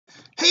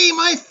Hey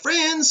my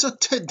friends, so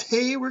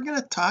today we're going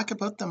to talk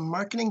about the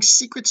Marketing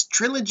Secrets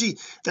Trilogy,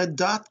 the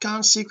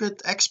Dotcom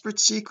Secret, Expert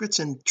Secrets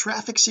and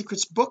Traffic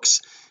Secrets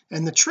books.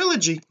 And the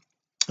trilogy,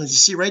 as you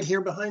see right here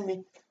behind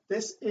me,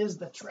 this is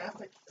the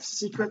Traffic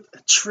Secret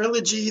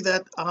Trilogy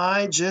that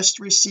I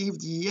just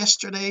received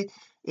yesterday.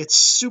 It's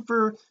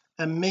super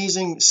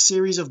amazing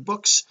series of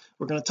books.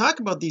 We're going to talk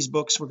about these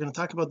books. We're going to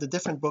talk about the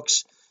different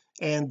books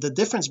and the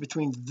difference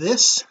between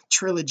this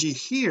trilogy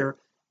here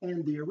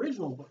and the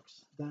original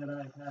books that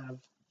I have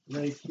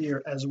right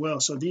here as well.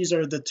 So these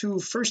are the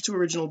first two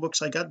original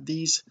books. I got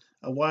these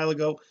a while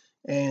ago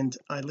and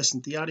I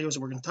listened to the audios.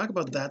 We're going to talk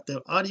about that,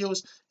 the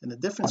audios and the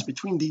difference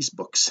between these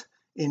books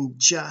in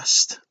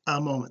just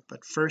a moment.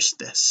 But first,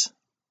 this.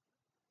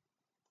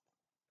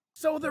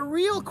 So the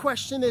real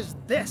question is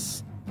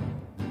this: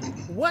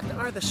 what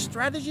are the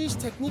strategies,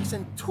 techniques,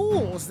 and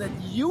tools that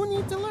you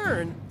need to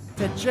learn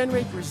to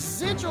generate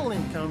residual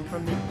income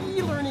from the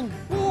e-learning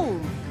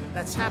boom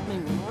that's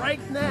happening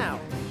right now?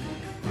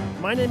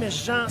 My name is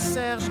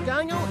Jean-Serge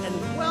Gagnon,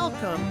 and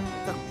welcome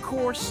to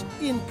Course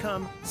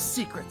Income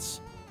Secrets.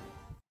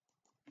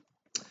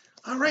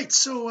 All right,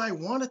 so I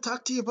want to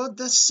talk to you about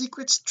the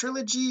Secrets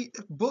Trilogy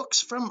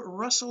books from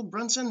Russell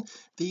Brunson,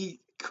 the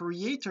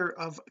creator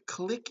of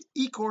Click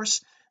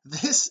eCourse.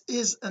 This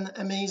is an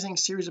amazing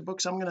series of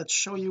books. I'm going to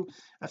show you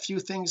a few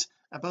things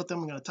about them.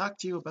 I'm going to talk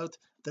to you about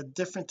the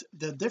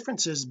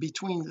differences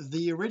between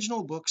the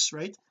original books,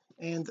 right,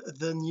 and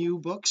the new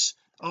books,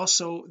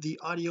 also the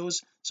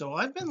audios. So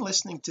I've been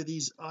listening to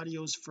these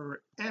audios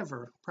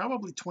forever,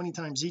 probably 20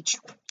 times each.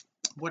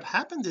 What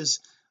happened is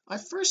I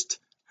first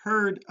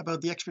heard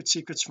about the Expert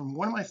Secrets from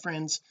one of my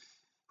friends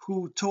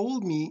who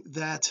told me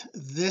that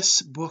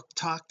this book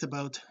talked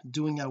about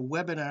doing a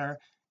webinar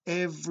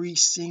every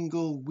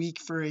single week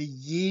for a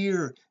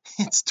year.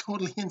 It's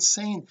totally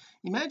insane.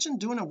 Imagine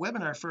doing a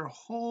webinar for a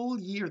whole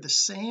year, the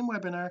same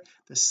webinar,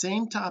 the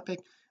same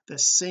topic, the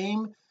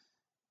same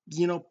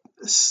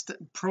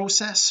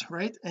process,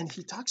 right? And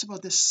he talks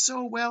about this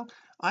so well.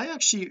 I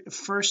actually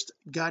first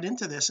got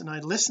into this and I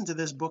listened to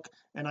this book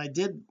and I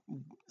did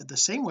the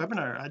same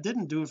webinar. I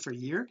didn't do it for a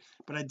year,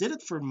 but I did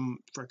it for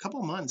a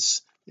couple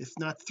months, if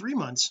not 3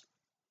 months,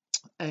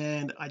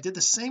 and I did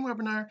the same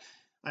webinar.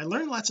 I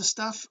learned lots of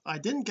stuff. I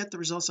didn't get the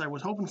results I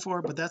was hoping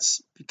for, but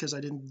that's because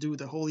I didn't do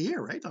the whole year,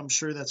 right? I'm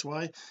sure that's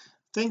why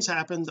things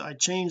happened. I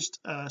changed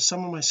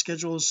some of my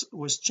schedules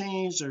was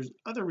changed. There's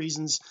other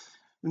reasons,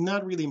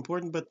 not really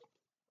important, but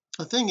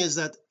the thing is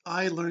that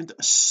I learned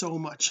so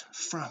much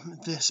from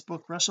this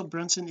book. Russell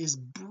Brunson is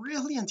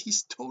brilliant.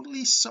 He's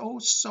totally so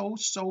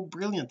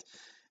brilliant.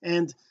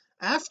 And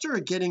after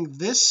getting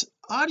this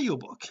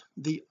audiobook,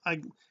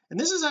 and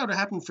this is how it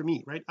happened for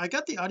me, right? I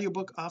got the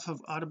audiobook off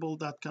of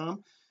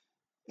audible.com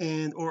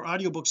or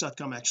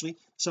audiobooks.com actually.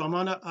 So I'm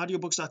on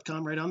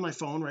audiobooks.com right on my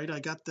phone, right?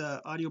 I got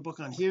the audiobook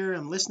on here.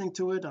 I'm listening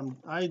to it.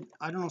 I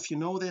don't know if you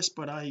know this,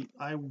 but I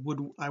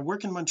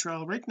work in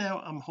Montreal right now.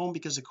 I'm home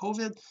because of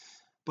COVID,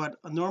 but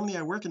normally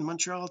I work in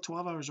Montreal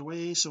 12 hours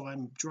away, so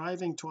I'm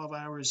driving 12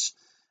 hours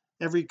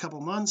every couple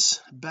months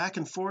back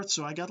and forth,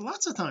 so I got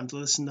lots of time to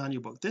listen to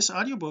audiobook. This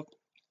audiobook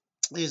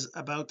is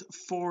about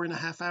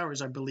 4.5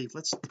 hours, I believe.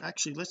 Let's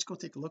go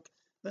take a look.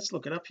 Let's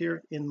look it up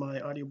here in my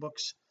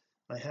audiobooks.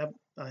 I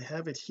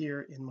have it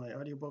here in my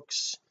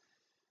audiobooks.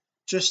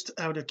 Just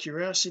out of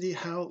curiosity,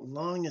 how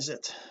long is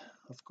it?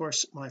 Of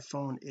course my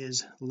phone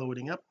is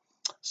loading up.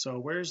 So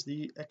where's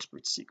the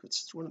Expert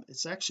Secrets?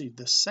 It's actually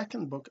the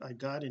second book I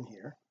got in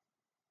here.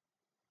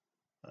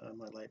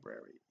 My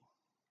library.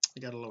 I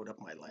got to load up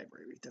my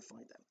library to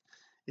find out.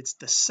 It's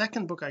the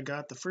second book I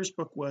got. The first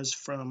book was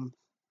from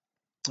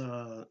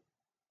there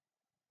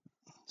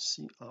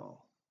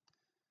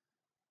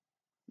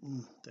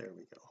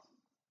we go.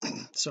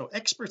 So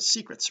Expert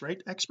Secrets,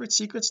 right? Expert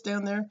Secrets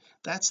down there,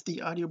 that's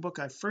the audiobook.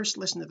 I first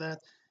listened to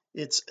that.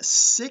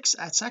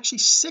 It's actually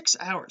 6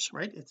 hours,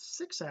 right? It's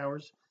 6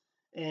 hours.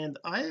 And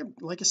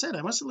like I said,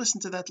 I must have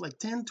listened to that like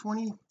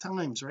 10-20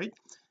 times, right?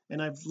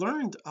 And I've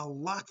learned a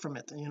lot from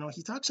it. And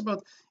he talks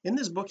about, in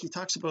this book, he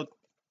talks about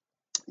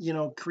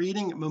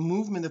creating a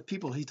movement of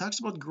people. He talks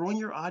about growing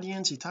your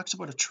audience. He talks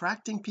about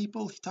attracting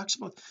people. He talks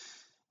about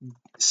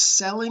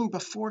selling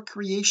before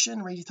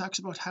creation, right? He talks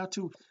about how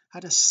to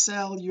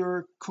sell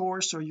your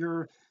course or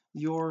your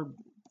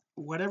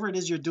whatever it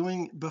is you're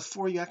doing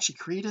before you actually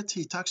create it.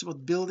 He talks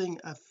about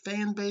building a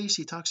fan base.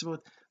 He talks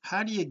about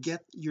how do you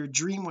get your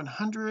dream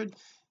 100.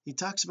 He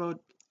talks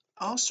about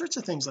all sorts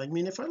of things. Like, I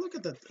mean, if I look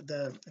at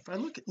if I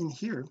look in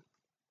here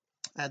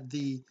at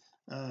the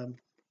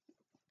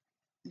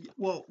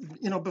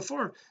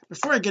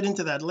before I get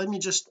into that, let me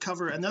just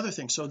cover another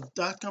thing. So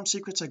Dotcom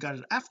Secrets, I got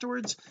it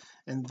afterwards,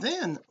 and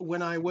then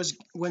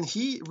when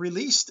he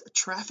released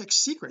Traffic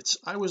Secrets,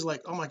 I was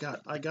like, oh my god,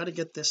 I got to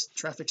get this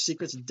Traffic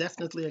Secrets.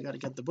 Definitely I got to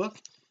get the book.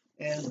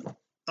 And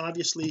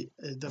obviously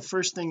the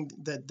first thing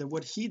that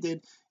what he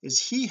did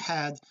is he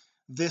had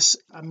this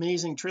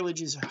amazing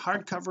trilogy,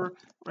 hardcover,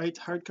 right?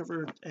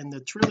 Hardcover and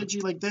the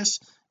trilogy like this,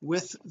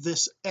 with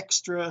this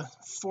extra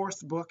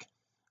fourth book,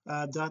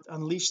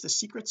 Unleash the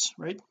Secrets,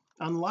 right?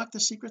 Unlock the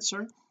Secrets,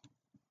 sorry.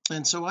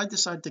 And so I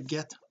decided to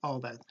get all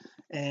that,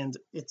 and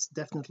it's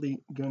definitely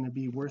going to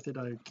be worth it.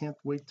 I can't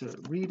wait to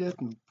read it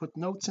and put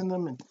notes in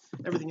them and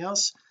everything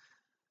else.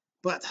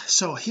 But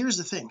so here's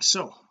the thing.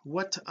 So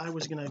what I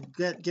was going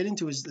to get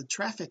into is the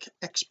traffic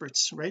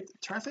experts, right?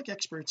 Traffic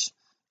experts,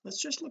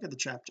 let's just look at the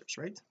chapters,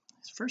 right?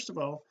 First of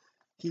all,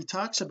 he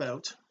talks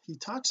about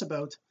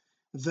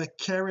the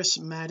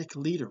charismatic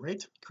leader,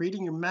 right?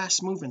 Creating your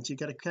mass movement. You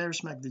got a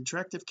charismatic, the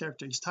attractive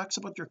character. He talks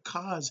about your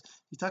cause.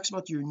 He talks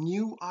about your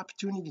new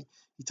opportunity.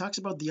 He talks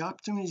about the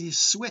opportunity to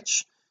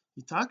switch.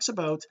 He talks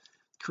about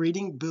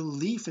creating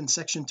belief in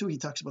section 2. He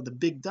talks about the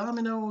big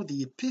domino,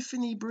 the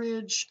epiphany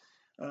bridge,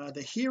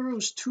 the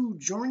hero's 2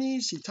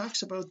 journeys. He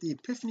talks about the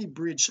epiphany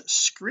bridge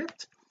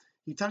script.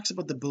 He talks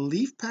about the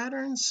belief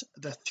patterns,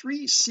 the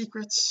 3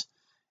 secrets,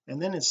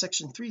 and then in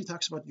section 3 he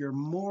talks about your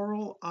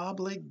moral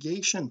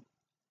obligation,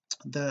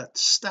 the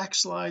stack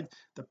slide,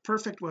 the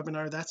perfect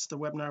webinar. That's the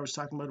webinar I was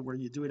talking about, where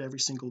you do it every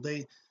single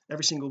day,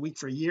 every single week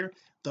for a year.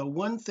 The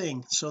one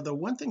thing, so the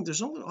one thing,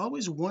 there's only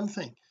always one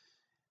thing: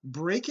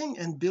 breaking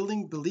and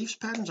building beliefs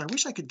patterns. I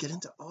wish I could get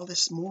into all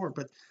this more,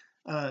 but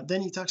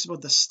then he talks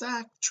about the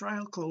stack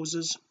trial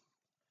closes,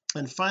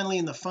 and finally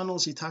in the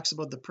funnels he talks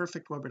about the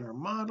perfect webinar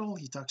model.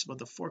 He talks about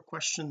the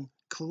 4-question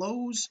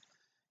close.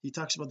 He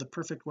talks about the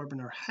perfect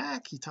webinar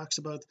hack. He talks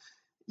about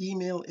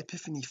email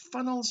epiphany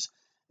funnels,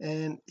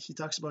 and he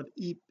talks about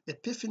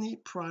epiphany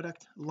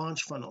product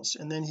launch funnels,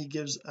 and then he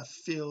gives a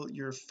fill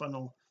your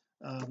funnel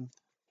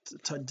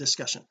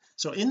discussion.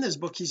 So in this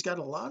book he's got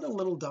a lot of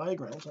little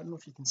diagrams. I don't know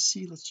if you can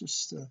see, let's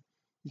just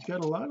he's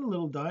got a lot of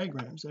little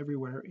diagrams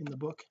everywhere in the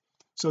book.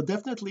 So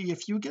definitely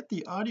if you get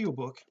the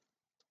audiobook,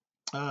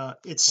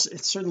 it's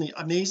certainly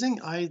amazing.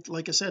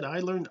 Like I said,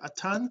 I learned a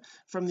ton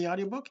from the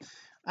audiobook.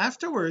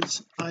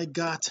 Afterwards I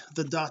got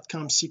the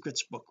Dotcom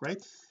Secrets book,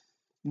 right?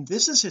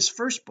 This is his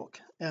first book,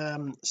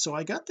 so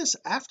I got this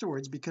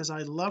afterwards because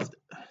I loved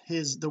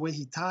the way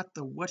he taught,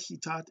 what he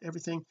taught,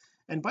 everything.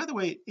 And by the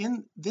way,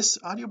 in this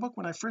audiobook,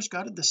 when I first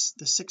got it, the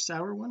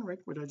 6-hour one, right,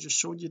 what I just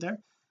showed you there,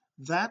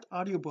 that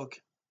audiobook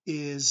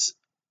is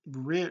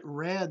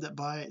read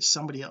by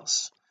somebody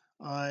else.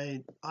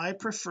 I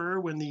prefer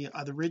when the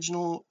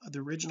original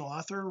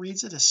author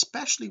reads it,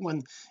 especially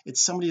when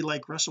it's somebody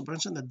like Russell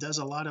Brunson that does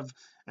a lot of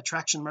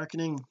attraction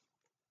marketing.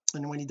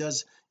 And when he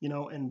does,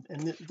 and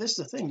this is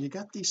the thing, you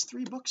got these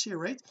 3 books here,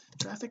 right?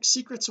 Traffic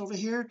Secrets over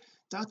here,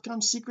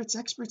 Dotcom Secrets,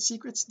 Expert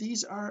Secrets.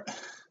 These are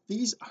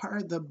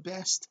the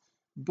best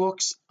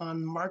books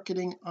on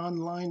marketing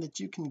online that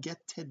you can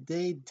get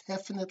today.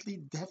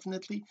 Definitely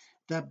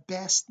the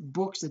best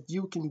books that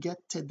you can get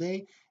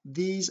today.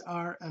 These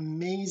are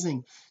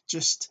amazing.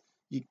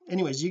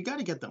 Anyways, you got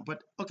to get them.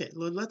 But okay,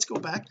 let's go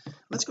back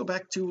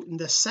to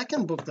the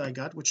second book that I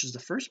got, which is the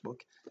first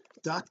book,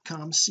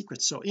 Dotcom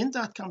Secrets. So in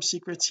Dotcom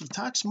Secrets he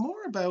talks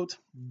more about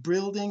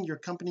building your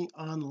company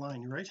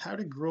online, right? How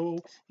to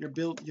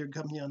build your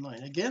company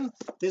online. Again,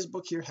 this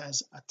book here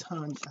has a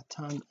ton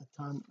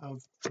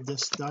of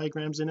this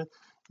diagrams in it.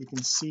 You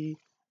can see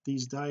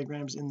these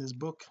diagrams in this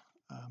book.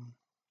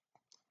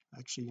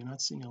 Actually you're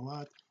not seeing a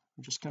lot,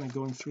 I'm just kind of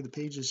going through the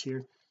pages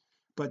here,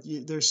 but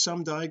there's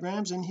some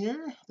diagrams in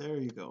here. There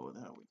you go.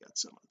 Now we got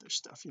some other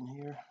stuff in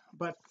here.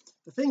 But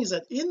the thing is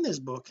that in this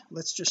book,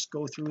 let's just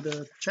go through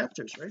the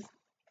chapters, right?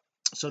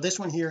 So this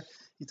one here,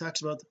 he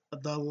talks about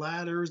the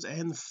ladders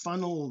and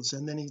funnels,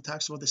 and then he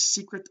talks about the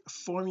secret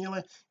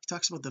formula. He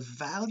talks about the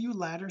value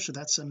ladder, so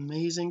that's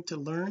amazing to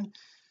learn.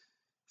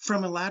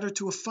 From a ladder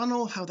to a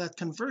funnel, how that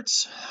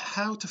converts,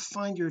 how to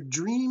find your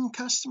dream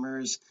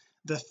customers,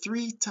 the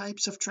 3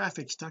 types of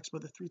traffic. He talks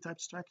about the 3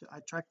 types of traffic.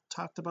 I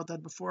talked about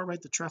that before,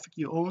 right? The traffic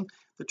you own,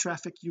 the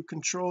traffic you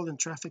control, and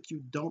traffic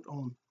you don't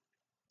own.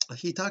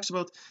 He talks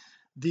about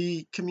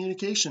the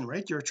communication,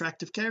 right? Your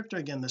attractive character,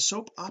 again, the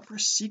soap opera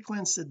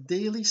sequence, the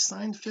daily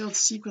Seinfeld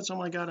sequence. Oh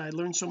my god, I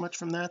learned so much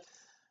from that.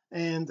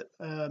 And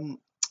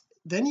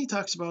then he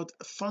talks about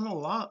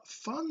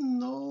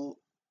funnelology.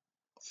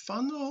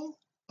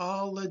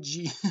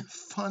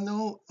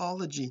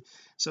 Funnelology.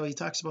 So he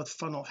talks about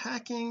funnel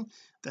hacking,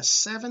 the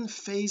 7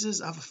 phases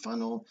of a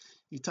funnel.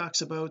 He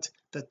talks about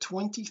the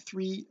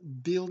 23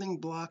 building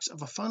blocks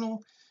of a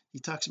funnel. He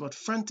talks about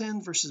front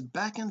end versus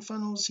back end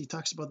funnels. He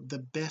talks about the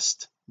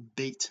best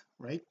bait,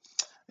 right?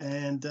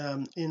 And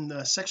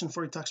in section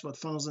 4 he talks about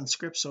funnels and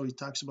scripts. So he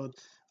talks about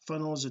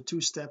funnels, a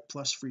 2-step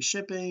plus free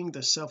shipping,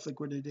 the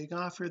self-liquidating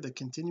offer, the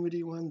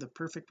continuity one, the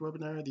perfect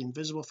webinar, the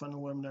invisible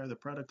funnel webinar, the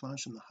product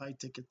launch, and the high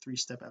ticket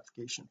 3-step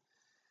application.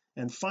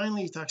 And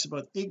finally he talks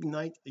about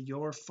ignite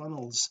your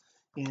funnels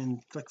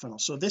in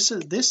ClickFunnels. So this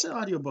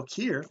audiobook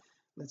here,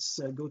 let's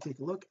go take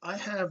a look. I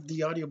have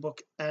the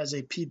audiobook as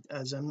an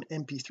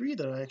MP3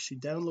 that I actually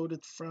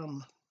downloaded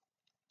from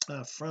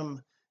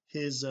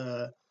his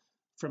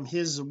when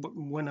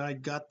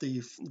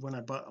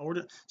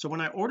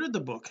I ordered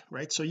the book,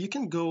 right? So you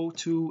can go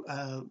to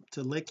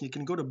you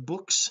can go to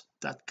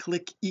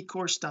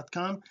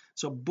books.clickecourse.com.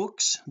 So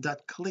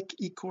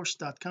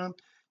books.clickecourse.com.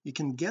 You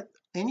can get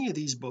any of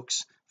these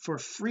books for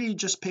free,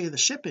 just pay the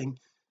shipping,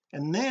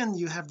 and then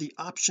you have the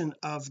option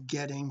of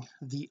getting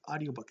the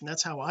audiobook, and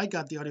that's how I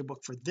got the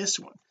audiobook for this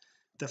one.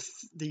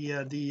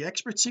 The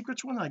Expert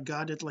Secrets one, I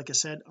got it, like I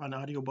said, on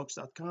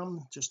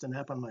audiobooks.com, just an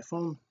app on my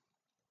phone.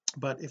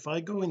 But if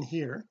I go in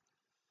here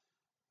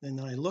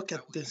and I look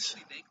at this,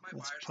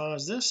 let's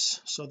pause this.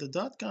 So the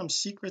Dotcom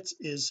Secrets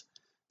is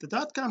the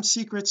Dotcom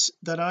Secrets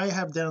that I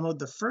have downloaded.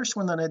 The first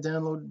one that I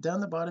downloaded, down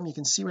the bottom you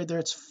can see right there,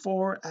 it's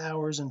 4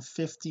 hours and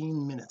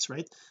 15 minutes,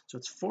 right? So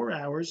it's 4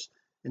 hours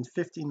and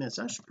 15 minutes.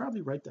 I should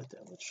probably write that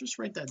down. Let's just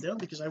write that down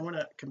because I want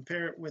to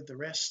compare it with the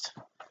rest.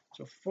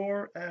 So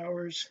 4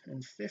 hours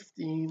and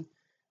 15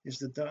 is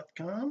the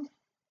Dotcom,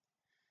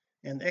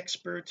 and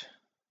Expert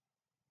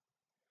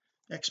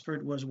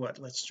was what?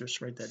 Let's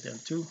just write that down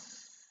too.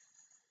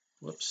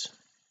 Whoops.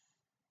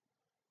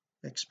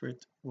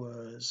 Expert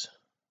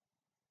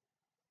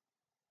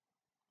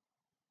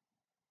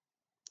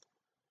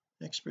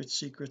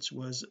Secrets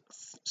was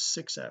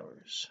 6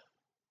 hours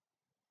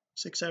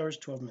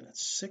 12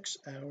 minutes. 6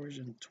 hours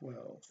and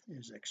 12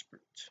 is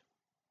Expert.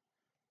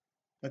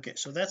 Okay,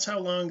 so that's how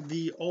long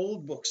the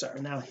old books are.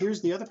 Now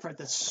here's the other part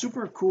that's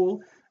super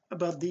cool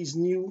about these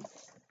new,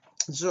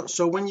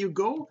 so when you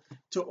go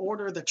to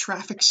order the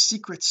Traffic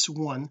Secrets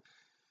one,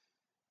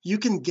 you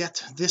can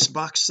get this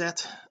box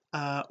set,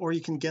 or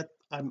you can get,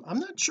 I'm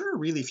not sure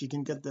really if you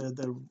can get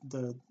the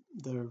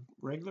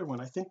regular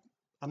one.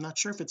 I'm not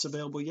sure if it's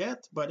available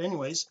yet, but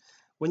anyways,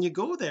 when you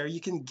go there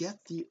you can get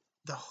the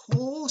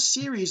whole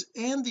series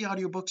and the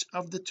audiobooks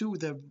of the two,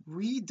 the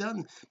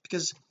redone.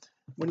 Because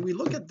when we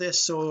look at this,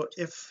 so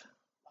if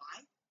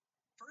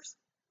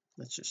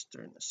let's just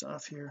turn this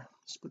off here,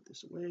 let's put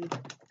this away.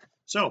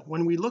 So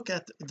when we look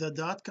at the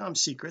Dotcom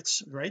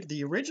Secrets, right,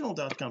 the original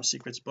Dotcom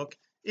Secrets book,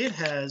 it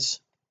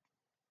has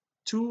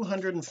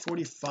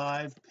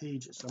 245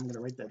 pages. So I'm going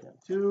to write that down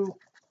too.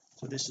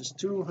 So this is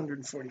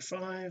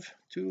 245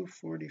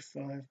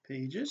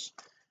 pages.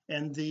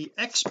 And the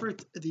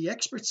Expert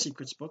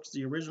Secrets books,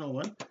 the original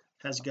one,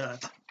 has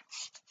got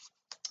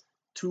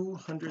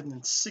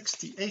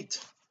 268.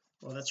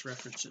 Well, that's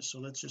references, so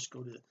let's just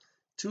go to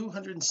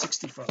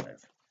 265.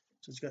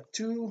 So it's got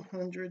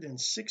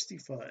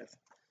 265.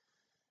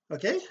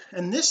 Okay,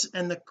 and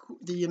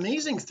the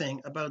amazing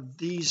thing about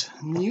these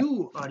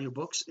new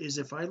audiobooks is,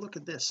 if I look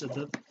at this, so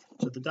the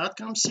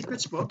Dotcom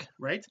Secrets book,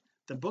 right,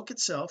 the book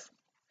itself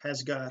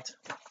has got,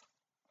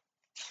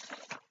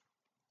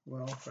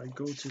 well, if I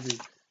go to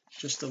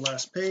just the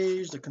last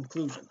page, the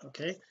conclusion,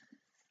 okay,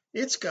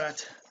 it's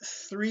got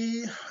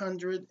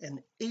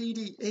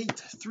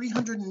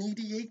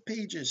 388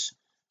 pages.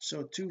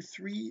 So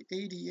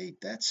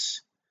 388,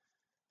 that's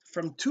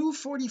from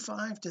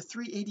 245 to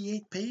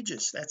 388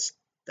 pages.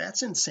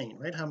 That's insane,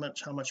 right? How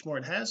much more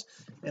it has.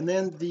 And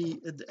then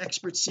the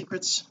Expert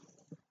Secrets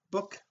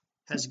book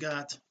has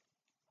got,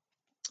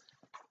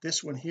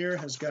 this one here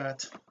has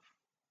got,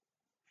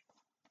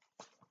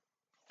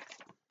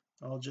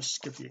 I'll just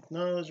skip the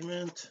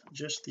acknowledgement,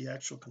 just the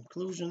actual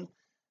conclusion.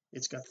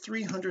 It's got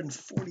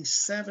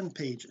 347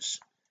 pages.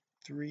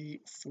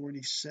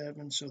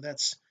 347, so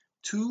that's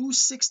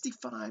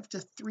 265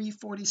 to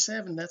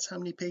 347. That's how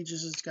many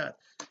pages it's got.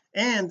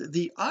 And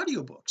the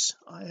audiobooks,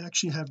 I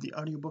actually have the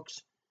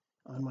audiobooks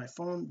on my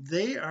phone.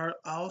 They are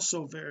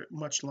also very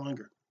much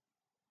longer.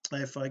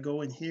 If I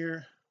go in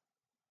here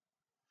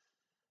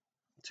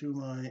to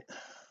my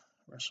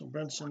Russell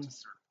Brunson,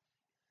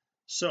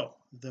 so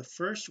the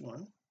first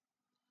one,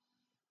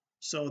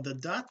 so the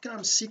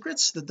Dotcom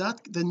Secrets,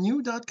 the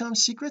new Dotcom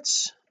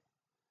Secrets,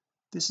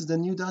 this is the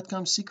new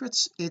Dotcom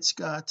Secrets, it's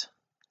got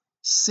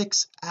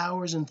 6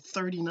 hours and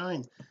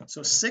 39.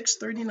 So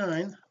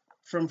 6:39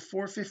 from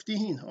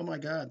 4:15. Oh my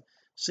god,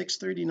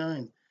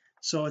 6:39.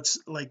 So it's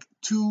like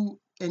 2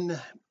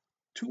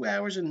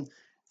 hours and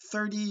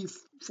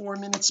 34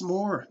 minutes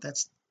more.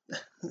 That's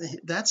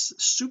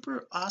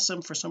super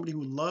awesome for somebody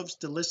who loves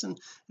to listen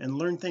and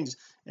learn things.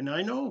 And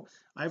I know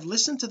I've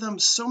listened to them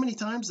so many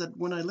times that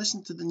when I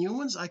listened to the new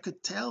ones, I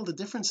could tell the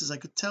differences, I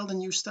could tell the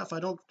new stuff.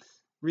 I don't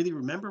really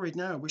remember right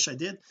now, I wish I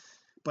did,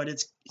 but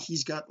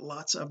he's got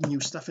lots of new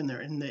stuff in there.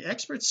 And the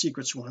Expert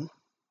Secrets one,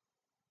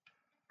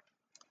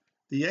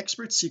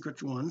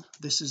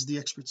 this is the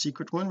Expert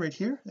Secret one right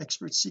here,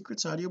 Expert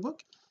Secrets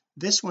audiobook.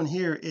 This one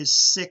here is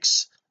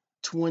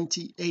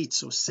 628.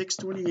 So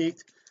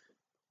 628,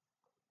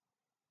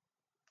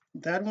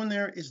 that one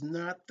there is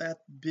not that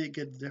big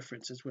a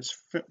difference. It was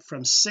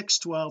from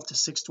 612 to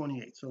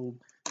 628, so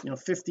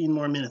 15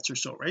 more minutes or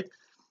so, right?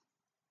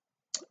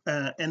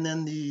 And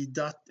then the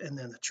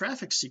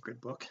Traffic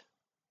Secret book,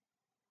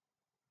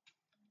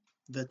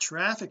 the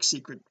Traffic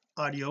Secret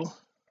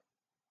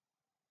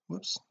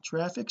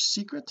Traffic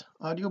Secret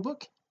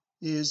audiobook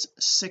is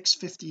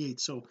 658,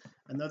 so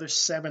another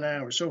 7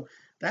 hours. So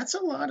that's a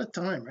lot of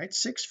time, right?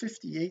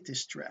 658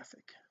 is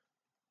traffic.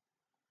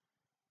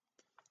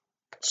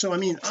 So I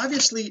mean,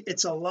 obviously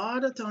it's a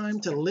lot of time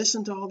to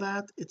listen to all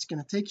that. It's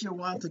going to take you a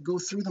while to go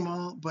through them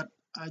all, but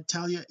I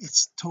tell you,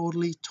 it's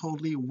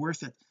totally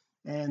worth it.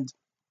 And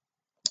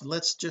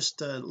let's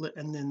just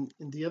and then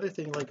the other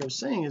thing, like I was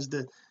saying, is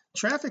the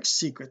Traffic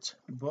Secrets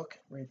book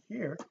right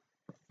here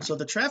So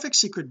the traffic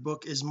secret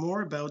book is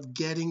more about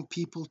getting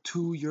people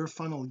to your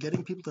funnel,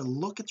 getting people to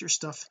look at your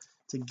stuff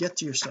to get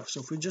to your stuff.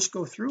 So if we just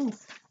go through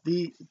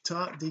the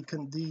top the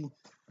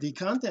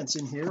contents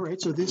in here,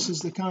 right? So this is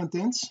the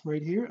contents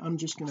right here. I'm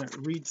just going to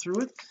read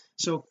through it.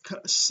 So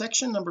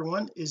section number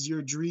 1 is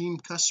your dream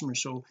customer.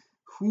 So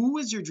who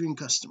is your dream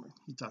customer,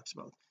 he talks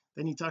about.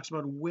 Then he talks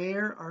about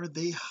where are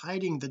they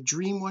hiding, the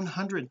dream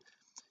 100.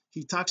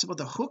 He talks about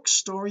the hook,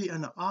 story,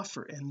 and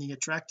offer, and the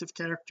attractive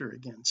character.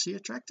 Again, see,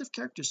 attractive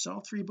characters,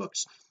 all 3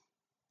 books.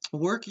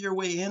 Work your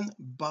way in,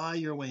 buy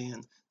your way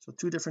in. So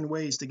 2 different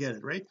ways to get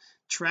it, right?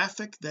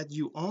 Traffic that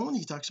you own,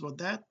 he talks about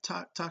that.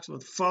 Talks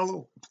about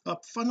follow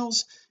up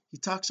funnels. He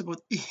talks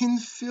about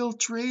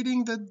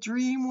infiltrating the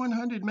dream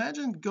 100.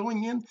 Imagine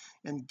going in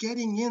and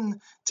getting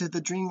in to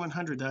the dream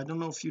 100. I don't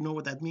know if you know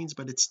what that means,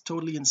 but it's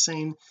totally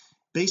insane.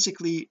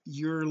 Basically,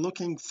 you're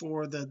looking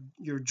for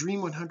your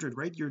dream 100,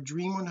 right? Your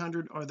dream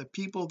 100 are the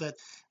people that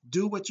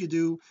do what you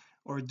do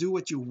or do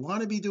what you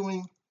want to be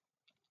doing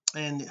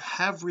and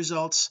have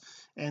results,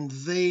 and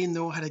they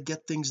know how to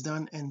get things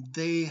done, and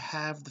they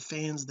have the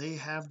fans, they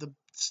have the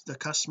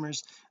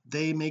customers,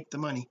 they make the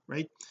money,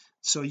 right?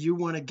 So you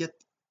want to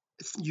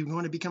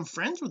become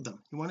friends with them,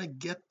 you want to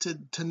get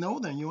to know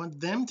them, you want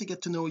them to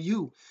get to know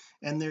you.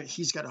 And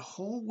he's got a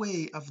whole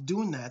way of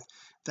doing that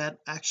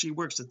actually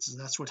works.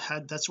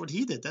 That's what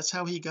he did. That's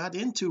how he got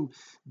into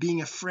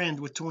being a friend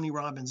with Tony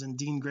Robbins and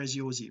Dean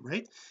Graziosi,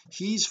 right?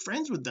 He's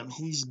friends with them,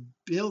 he's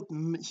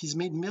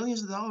made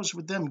millions of dollars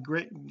with them.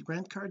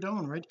 Grant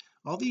Cardone, right?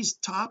 All these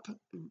top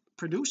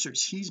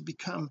producers, he's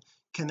become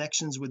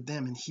connections with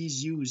them, and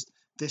he's used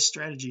this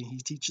strategy, he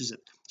teaches it.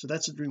 So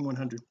that's a dream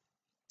 100.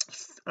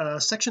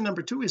 Section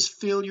number 2 is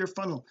fill your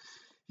funnel.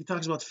 He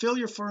talks about fill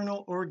your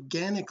funnel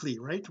organically,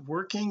 right?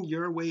 Working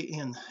your way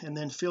in, and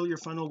then fill your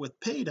funnel with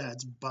paid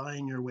ads,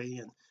 buying your way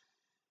in.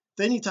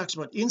 Then he talks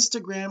about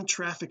Instagram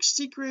traffic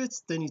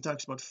secrets. Then he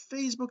talks about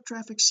Facebook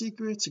traffic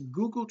secrets,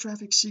 Google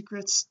traffic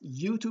secrets,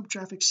 YouTube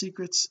traffic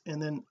secrets,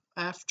 and then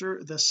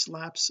after the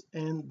slaps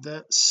and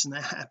the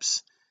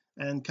snaps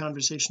and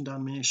conversation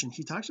domination,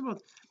 he talks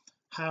about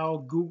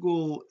how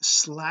Google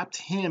slapped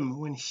him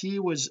when he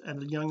was a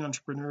young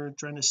entrepreneur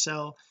trying to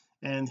sell,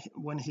 and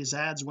when his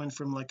ads went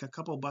from like a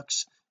couple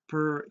bucks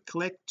per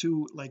click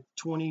to like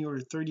 $20 or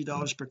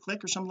 $30 per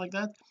click or something like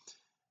that,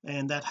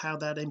 and how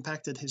that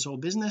impacted his whole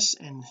business,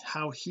 and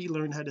how he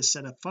learned how to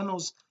set up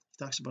funnels. He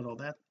talks about all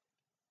that.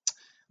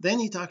 Then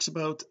he talks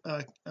about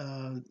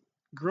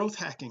growth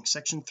hacking,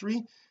 section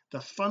 3,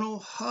 the funnel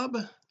hub.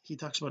 He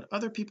talks about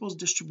other people's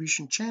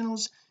distribution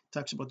channels, he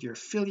talks about your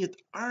affiliate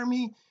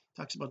army,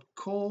 talks about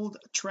cold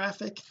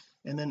traffic,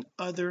 and then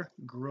other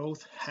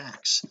growth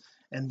hacks.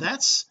 And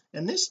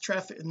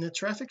the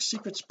traffic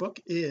secrets book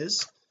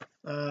is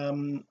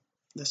this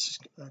is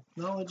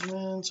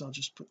acknowledgements. I'll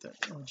just go to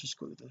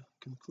the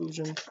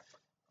conclusion.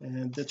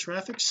 And the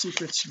traffic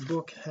secrets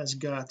book has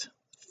got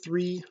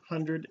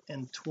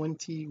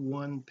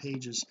 321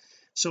 pages.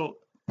 So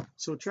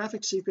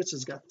traffic secrets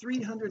has got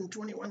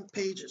 321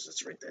 pages.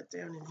 Let's write that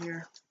down in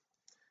here.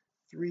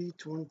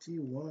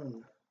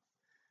 321.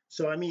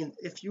 So I mean,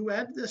 if you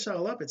add this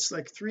all up, it's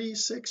like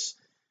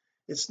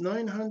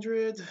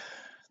 900,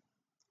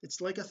 it's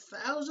like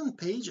 1,000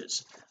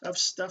 pages of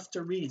stuff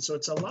to read. So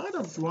it's a lot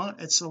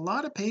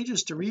of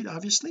pages to read,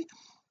 obviously,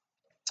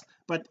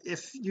 but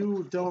if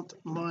you don't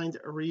mind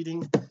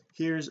reading,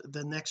 here's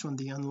the next one,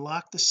 the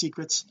Unlock the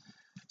Secrets.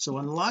 So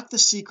Unlock the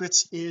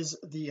Secrets is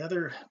the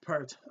other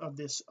part of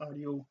this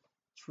audio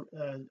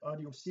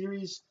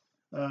series.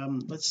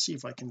 Let's see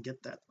if I can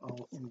get that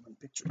all in one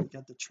picture. We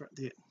got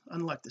the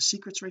Unlock the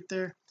Secrets right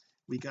there,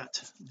 we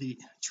got the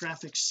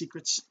traffic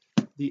secrets,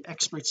 the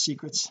expert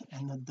secrets,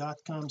 and the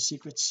Dotcom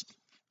secrets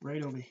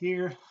right over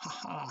here.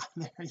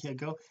 There you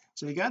go.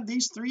 So we got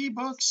these 3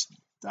 books: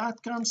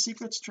 Dotcom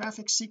secrets,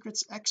 traffic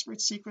secrets,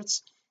 expert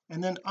secrets,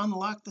 and then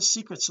Unlock the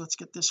Secrets. Let's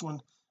get this one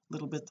a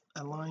little bit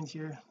aligned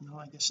here. No,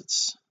 I guess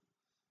it's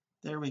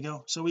there. We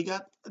go. So we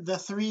got the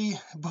 3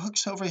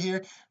 books over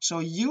here. So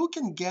you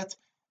can get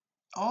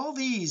all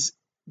these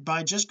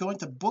by just going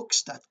to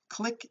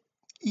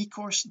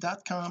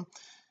books.clickecourse.com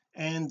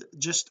and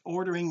just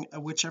ordering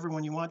whichever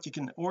one you want. You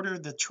can order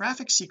the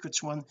traffic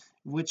secrets one,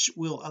 which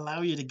will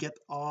allow you to get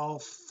all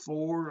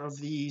 4 of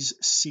these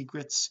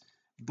secrets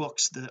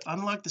books: the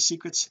Unlock the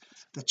Secrets,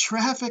 the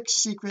traffic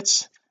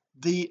secrets,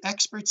 the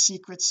expert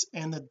secrets,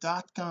 and the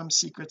Dotcom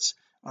secrets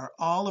are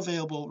all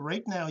available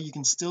right now. You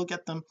can still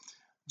get them.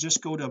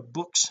 Just go to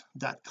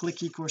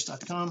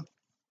books.clickecourse.com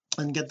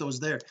and get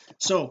those there.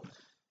 So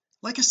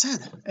like I said,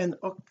 and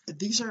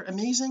these are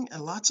amazing,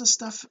 and lots of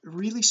stuff,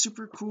 really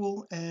super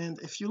cool. And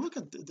if you look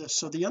at this,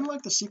 so the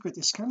Unlock the Secret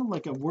is kind of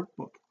like a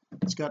workbook.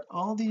 It's got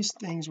all these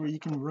things where you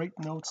can write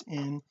notes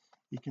in,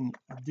 you can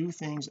do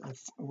things. I'm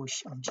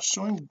just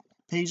showing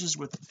pages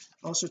with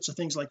all sorts of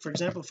things. Like, for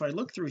example, if I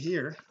look through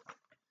here,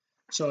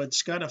 so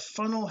it's got a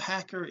funnel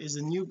hacker is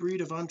a new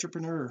breed of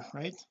entrepreneur,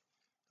 right?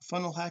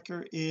 Funnel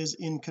hacker is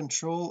in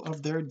control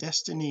of their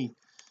destiny.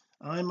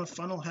 I'm a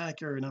funnel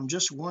hacker and I'm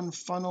just one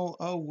funnel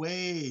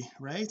away,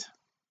 right?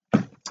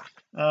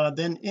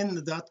 then in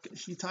the dot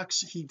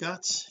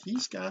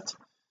he's got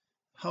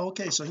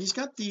okay, so he's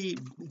got the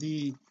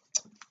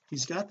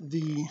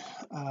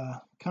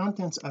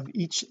contents of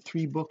each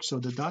three books. So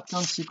the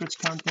Dotcom Secrets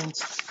content,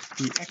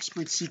 the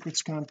Expert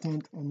Secrets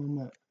content, and then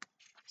the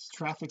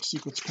Traffic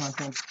Secrets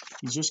content.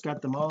 He's just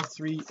got them all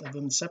three of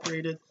them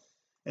separated.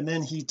 And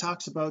then he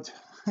talks about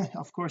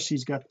of course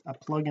he's got a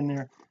plug in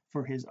there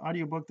for his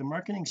audiobook, the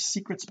Marketing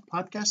Secrets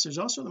podcast. There's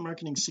also the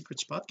Marketing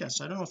Secrets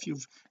podcast. I don't know if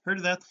you've heard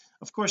of that.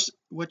 Of course,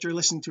 what you're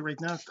listening to right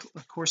now,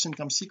 Course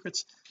Income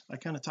Secrets, I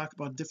kind of talk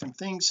about different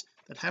things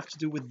that have to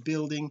do with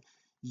building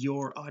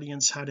your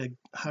audience, how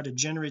to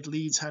generate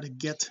leads, how to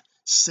get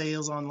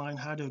sales online,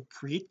 how to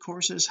create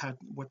courses,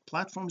 what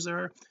platforms there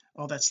are,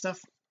 all that stuff.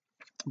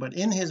 But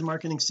in his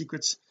Marketing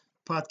Secrets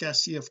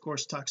podcast, he of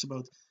course talks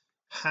about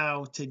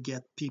how to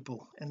get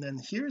people. And then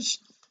here's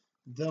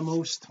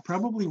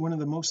probably one of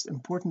the most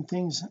important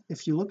things.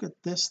 If you look at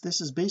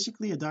this is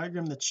basically a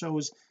diagram that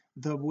shows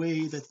the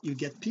way that you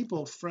get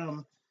people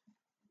from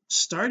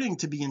starting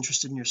to be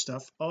interested in your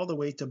stuff all the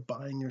way to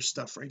buying your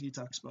stuff, right? He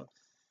talks about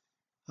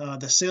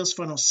the sales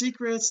funnel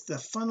secrets, the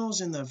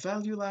funnels in the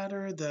value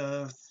ladder,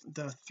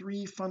 the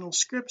 3 funnel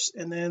scripts,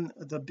 and then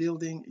the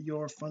building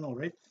your funnel,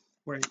 right,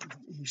 where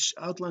he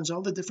outlines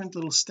all the different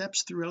little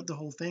steps throughout the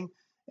whole thing,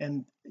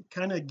 and it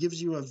kind of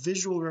gives you a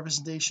visual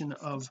representation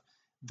of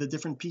the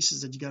different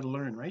pieces that you got to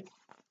learn, right?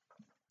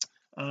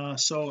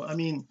 So I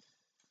mean,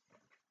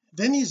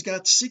 then he's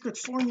got secret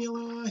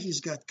formula, he's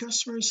got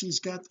customers,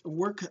 he's got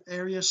work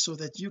areas so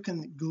that you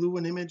can glue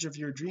an image of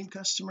your dream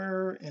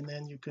customer, and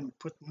then you can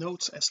put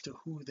notes as to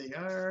who they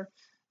are,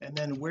 and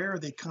then where are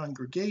they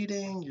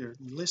congregating, your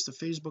list of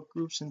Facebook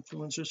groups,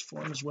 influencers,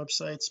 forums,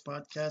 websites,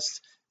 podcasts,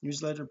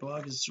 newsletter,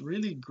 blog. It's a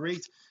really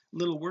great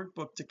little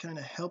workbook to kind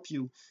of help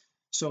you.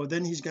 So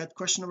then he's got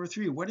question number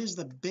 3: what is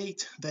the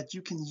bait that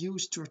you can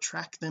use to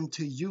attract them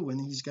to you?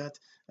 And he's got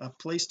a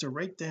place to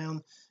write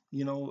down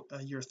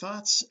your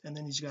thoughts, and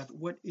then he's got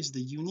what is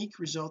the unique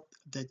result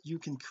that you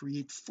can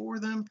create for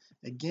them.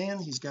 Again,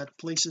 he's got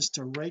places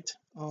to write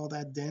all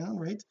that down,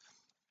 right?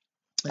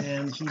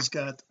 And he's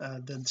got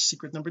the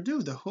secret number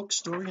 2, the hook,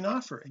 story, and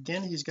offer.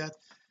 Again, he's got,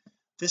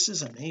 this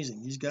is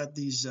amazing, he's got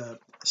these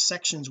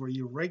sections where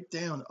you write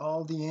down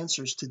all the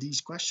answers to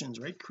these questions,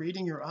 right?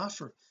 Creating your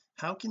offer.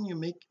 How can you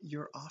make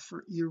your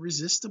offer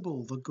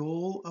irresistible? The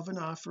goal of an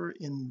offer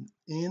in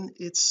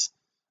its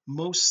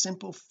most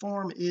simple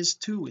form is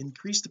to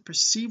increase the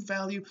perceived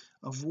value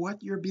of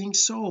what you're being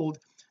sold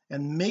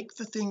and make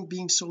the thing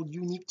being sold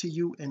unique to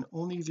you and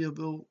only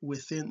available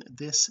within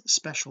this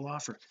special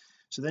offer.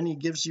 So then he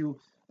gives you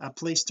a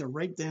place to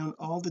write down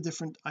all the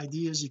different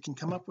ideas you can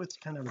come up with,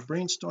 kind of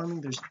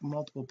brainstorming. There's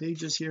multiple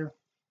pages here.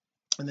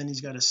 And then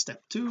he's got a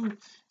step 2.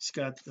 He's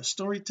got the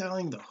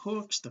storytelling, the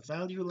hooks, the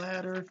value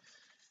ladder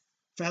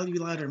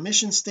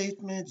mission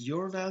statement,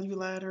 your value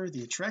ladder,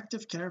 the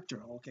attractive character.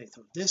 Okay,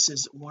 so this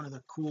is one of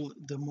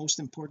the most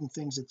important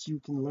things that you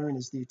can learn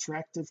is the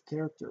attractive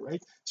character,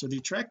 right? So the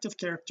attractive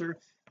character,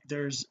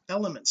 there's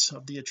elements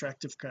of the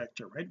attractive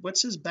character, right?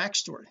 What's his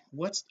backstory?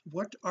 What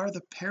are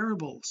the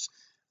parables?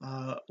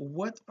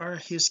 What are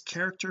his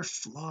character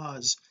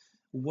flaws?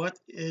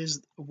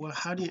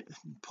 How do you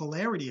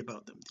polarity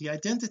about them, the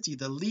identity,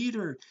 the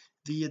leader,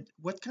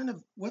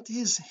 what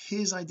is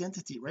his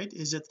identity, right?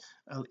 Is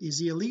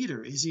he a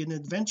leader? Is he an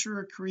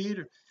adventurer,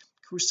 creator,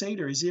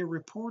 crusader? Is he a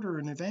reporter,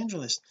 an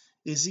evangelist?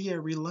 Is he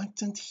a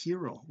reluctant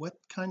hero? What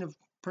kind of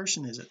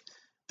person is it?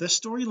 The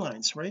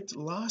storylines, right?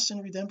 Loss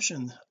and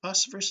redemption,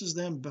 us versus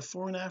them,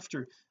 before and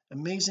after,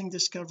 amazing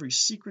discovery,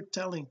 secret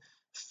telling,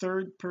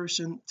 third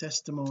person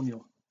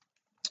testimonial.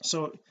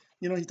 So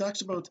he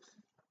talks about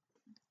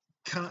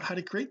how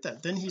to create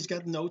that. Then he's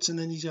got notes, and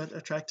then he's got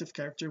attractive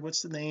character,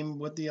 what's the name,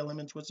 what the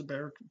elements, what's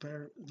the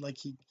like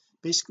he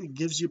basically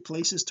gives you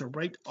places to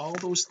write all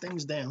those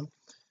things down.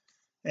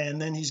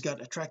 And then he's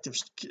got attractive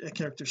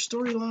character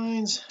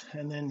storylines,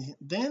 and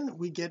then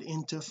we get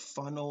into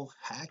funnel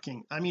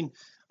hacking. I mean,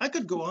 I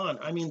could go on.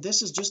 I mean,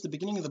 this is just the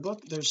beginning of the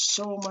book. There's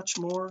so much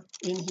more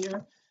in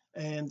here,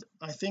 and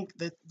I think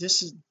that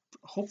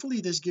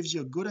hopefully this gives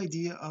you a good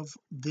idea of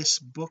this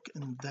book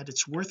and that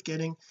it's worth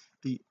getting.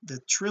 The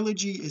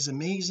trilogy is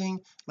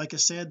amazing. Like I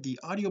said, the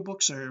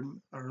audiobooks are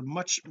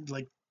much,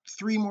 like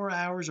 3 more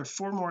hours or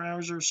 4 more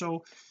hours or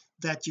so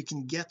that you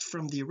can get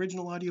from the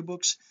original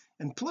audiobooks.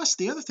 And plus,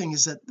 the other thing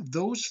is that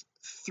those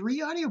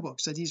 3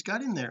 audiobooks that he's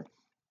got in there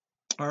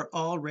are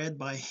all read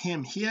by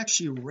him. He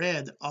actually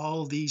read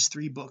all these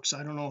 3 books.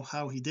 I don't know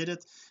how he did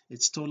it.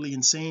 It's totally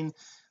insane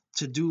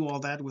to do all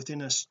that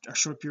within a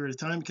short period of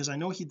time, because I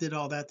know he did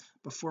all that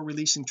before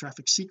releasing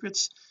Traffic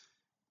Secrets.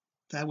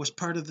 That was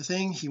part of the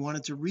thing. He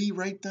wanted to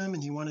rewrite them,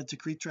 and he wanted to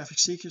create Traffic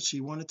Secrets.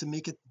 He wanted to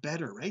make it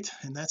better, right?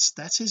 And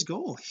that's his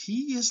goal.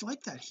 He is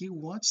like that. He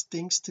wants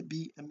things to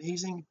be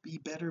amazing, be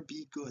better,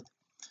 be good.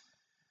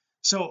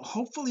 So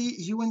hopefully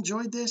you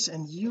enjoyed this,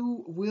 and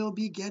you will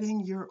be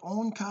getting your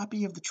own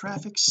copy of the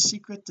Traffic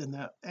Secret and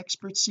the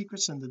Expert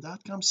Secrets and the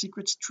Dotcom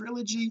Secrets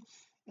trilogy.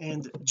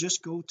 And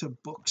just go to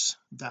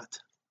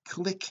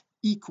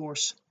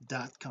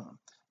books.clickecourse.com.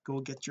 Go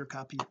get your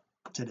copy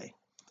today.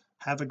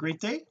 Have a great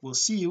day. We'll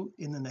see you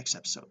in the next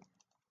episode.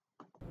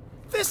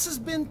 This has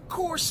been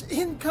Course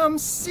Income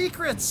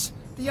Secrets,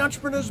 the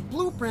entrepreneur's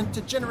blueprint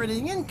to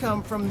generating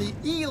income from the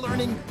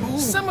e-learning boom.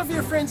 Some of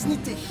your friends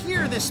need to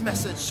hear this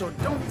message, so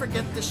don't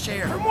forget to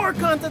share. For more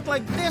content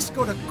like this,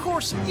 go to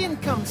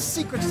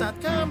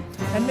CourseIncomeSecrets.com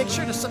and make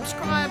sure to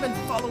subscribe and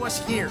follow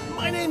us here.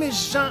 My name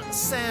is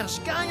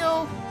Jean-Serge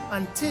Gagnon.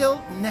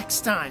 Until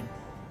next time.